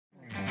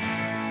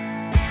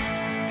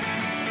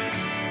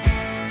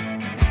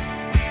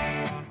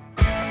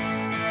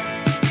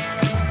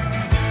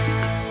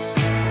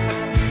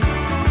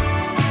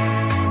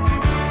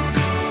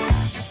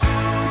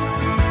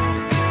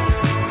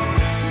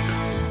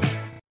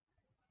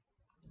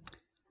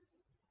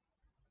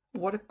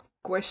What a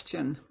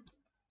question.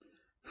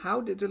 How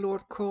did the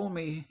Lord call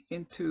me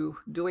into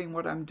doing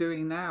what I'm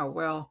doing now?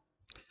 Well,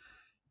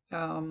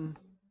 um,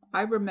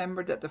 I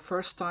remember that the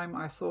first time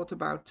I thought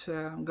about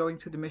going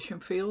to the mission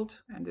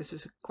field, and this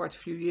is quite a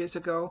few years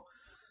ago,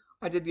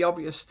 I did the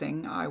obvious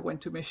thing. I went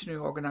to a missionary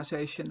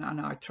organization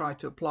and I tried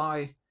to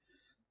apply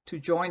to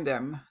join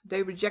them.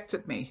 They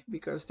rejected me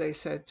because they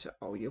said,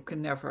 oh, you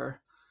can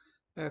never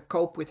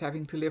cope with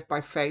having to live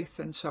by faith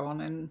and so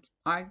on. And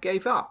I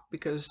gave up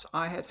because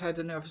I had had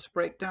a nervous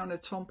breakdown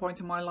at some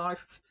point in my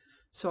life.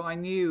 So I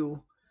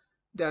knew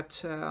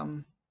that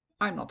I'm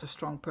not a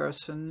strong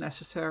person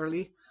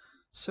necessarily.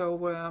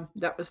 So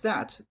that was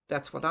that.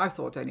 That's what I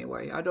thought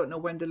anyway. I don't know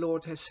when the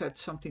Lord has said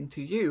something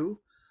to you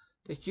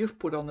that you've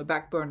put on the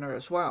back burner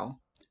as well.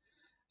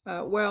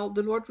 Well,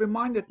 the Lord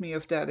reminded me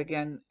of that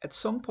again at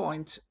some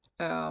point.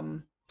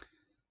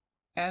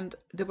 And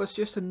there was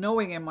just a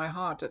knowing in my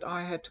heart that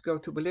I had to go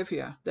to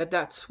Bolivia,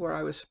 that's where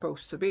I was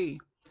supposed to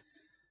be.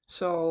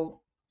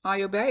 So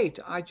I obeyed.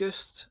 I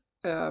just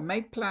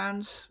made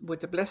plans with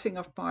the blessing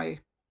of my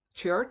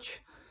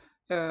church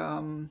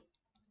and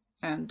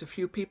a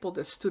few people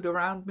that stood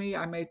around me.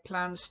 I made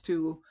plans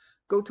to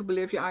go to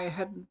Bolivia. I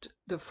hadn't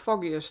the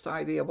foggiest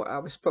idea what I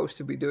was supposed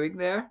to be doing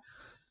there.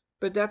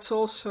 But that's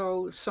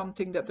also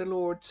something that the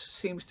Lord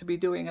seems to be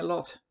doing a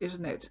lot,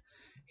 isn't it?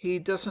 He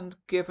doesn't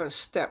give us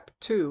step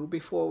 2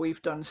 before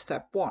we've done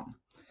step 1.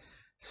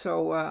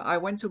 So I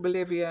went to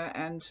Bolivia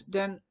and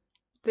then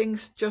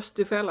things just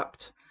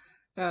developed.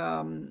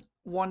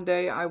 One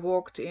day I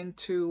walked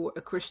into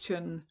a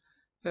Christian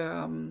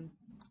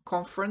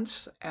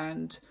conference,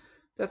 and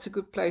that's a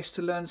good place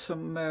to learn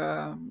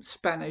some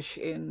Spanish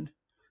in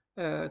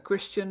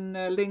Christian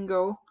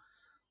lingo.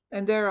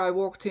 And there I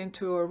walked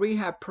into a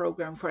rehab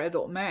program for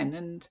adult men,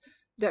 and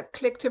that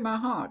clicked in my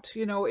heart.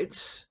 You know,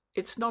 it's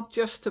not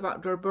just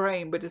about the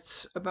brain, but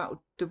it's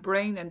about the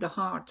brain and the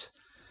heart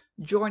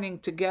joining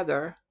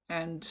together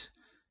and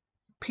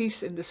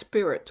peace in the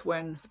spirit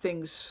when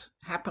things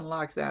happen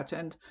like that.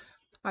 And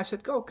I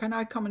said, "Oh, can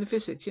I come and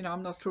visit? You know,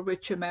 I'm not a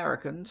rich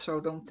American, so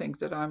don't think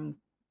that I'm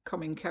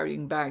coming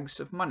carrying bags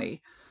of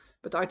money,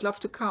 but I'd love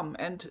to come."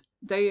 And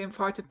they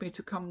invited me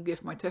to come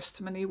give my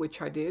testimony,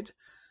 which I did.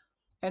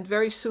 And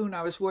very soon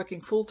I was working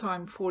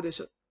full-time for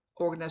this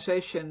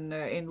organization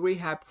in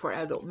rehab for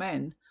adult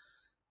men.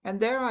 And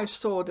there I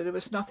saw that it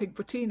was nothing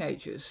for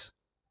teenagers.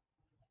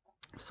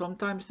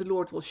 Sometimes the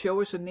Lord will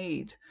show us a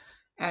need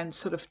and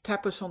sort of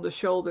tap us on the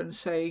shoulder and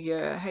say,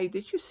 hey,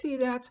 did you see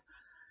that?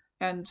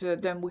 And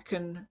then we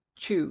can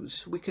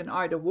choose. We can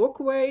either walk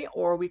away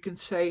or we can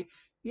say,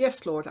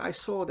 yes, Lord, I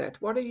saw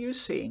that. What are you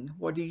seeing?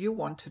 What do you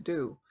want to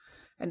do?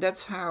 And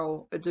that's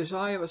how a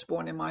desire was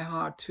born in my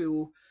heart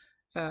to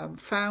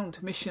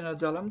found Mission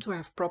Adullam, to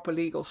have proper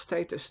legal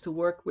status to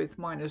work with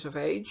minors of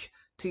age,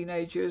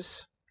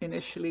 teenagers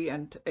initially,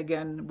 and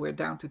again we're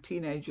down to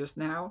teenagers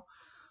now.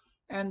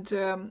 And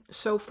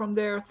so from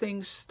there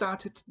things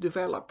started to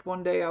develop.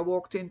 One day I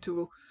walked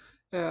into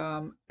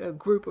a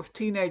group of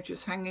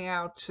teenagers hanging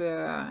out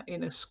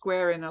in a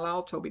square in El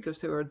Alto because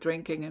they were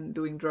drinking and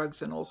doing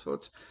drugs and all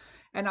sorts.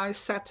 And I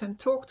sat and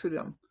talked to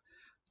them.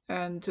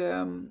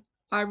 And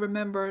I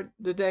remember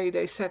the day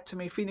they said to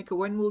me, Fineke,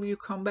 when will you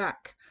come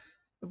back?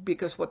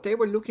 Because what they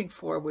were looking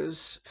for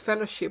was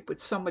fellowship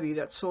with somebody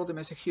that saw them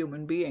as a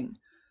human being.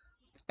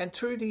 And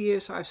through the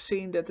years, I've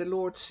seen that the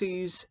Lord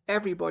sees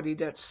everybody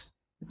that's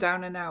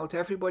down and out,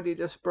 everybody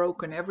that's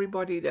broken,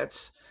 everybody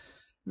that's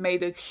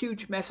made a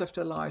huge mess of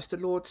their lives. The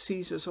Lord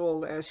sees us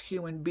all as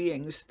human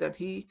beings that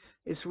He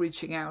is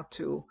reaching out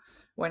to.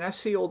 When I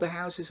see all the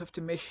houses of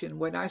the mission,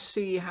 when I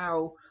see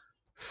how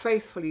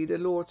faithfully the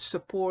Lord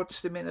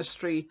supports the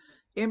ministry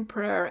in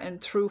prayer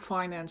and through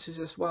finances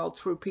as well,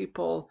 through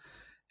people,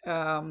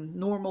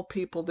 normal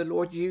people the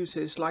Lord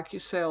uses like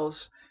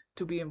yourselves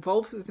to be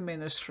involved with the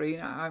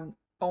ministry, I'm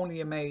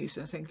only amazed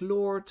and think,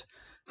 Lord,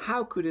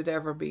 how could it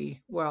ever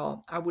be?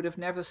 Well, I would have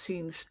never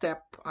seen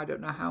step, I don't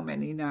know how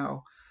many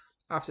now,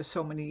 after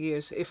so many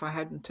years, if I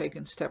hadn't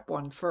taken step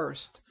 1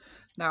 first.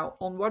 Now,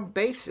 on what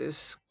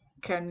basis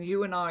can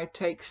you and I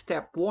take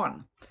step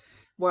 1?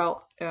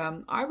 Well,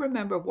 I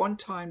remember one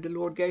time the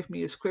Lord gave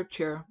me a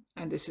scripture,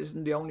 and this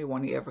isn't the only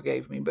one He ever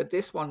gave me, but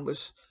this one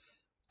was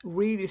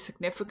really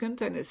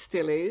significant, and it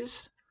still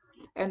is,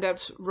 and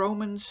that's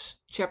Romans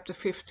chapter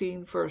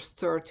 15 verse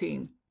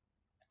 13.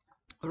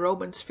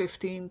 Romans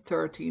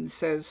 15:13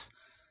 says,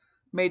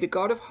 "May the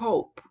God of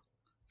hope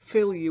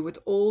fill you with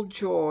all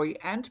joy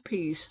and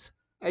peace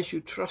as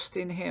you trust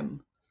in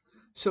Him,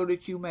 so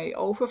that you may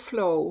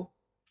overflow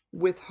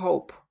with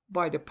hope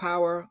by the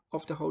power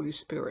of the Holy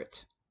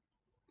Spirit."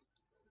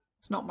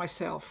 It's not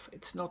myself,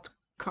 it's not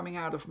coming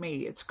out of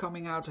me, it's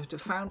coming out of the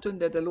fountain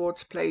that the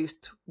Lord's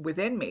placed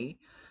within me,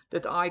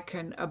 that I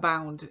can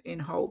abound in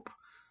hope.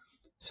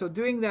 So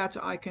doing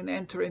that, I can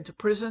enter into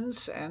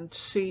prisons and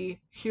see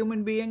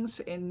human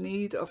beings in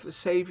need of a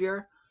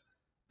Savior,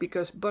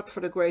 because but for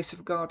the grace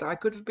of God, I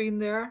could have been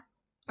there.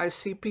 I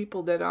see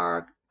people that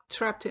are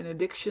trapped in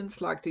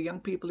addictions, like the young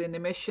people in the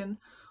mission,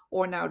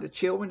 or now the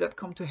children that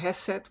come to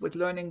Hesed with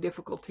learning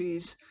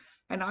difficulties.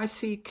 And I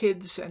see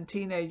kids and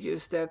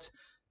teenagers that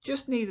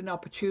just need an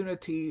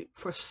opportunity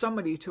for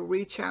somebody to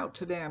reach out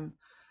to them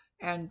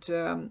and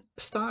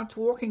start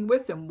working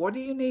with them. What do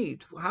you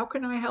need? How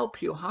can I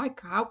help you?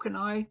 How can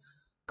I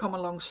come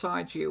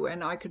alongside you?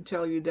 And I can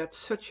tell you that's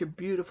such a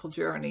beautiful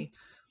journey.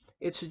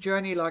 It's a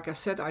journey, like I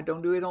said, I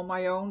don't do it on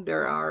my own.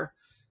 There are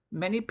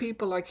many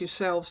people like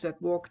yourselves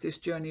that walk this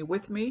journey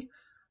with me,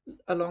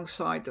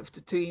 alongside of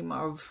the team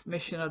of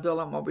Mission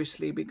Adullam,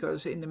 obviously,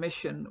 because in the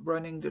mission,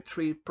 running the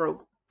three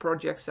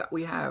projects that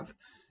we have,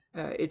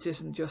 it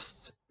isn't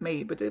just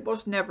me, but it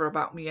was never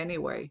about me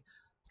anyway.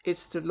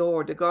 It's the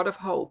Lord, the God of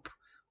hope,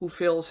 who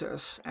fills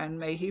us, and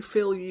may He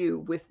fill you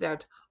with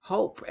that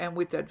hope and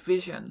with that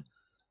vision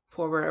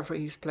for wherever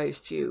He's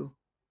placed you,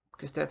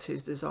 because that's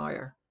His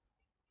desire.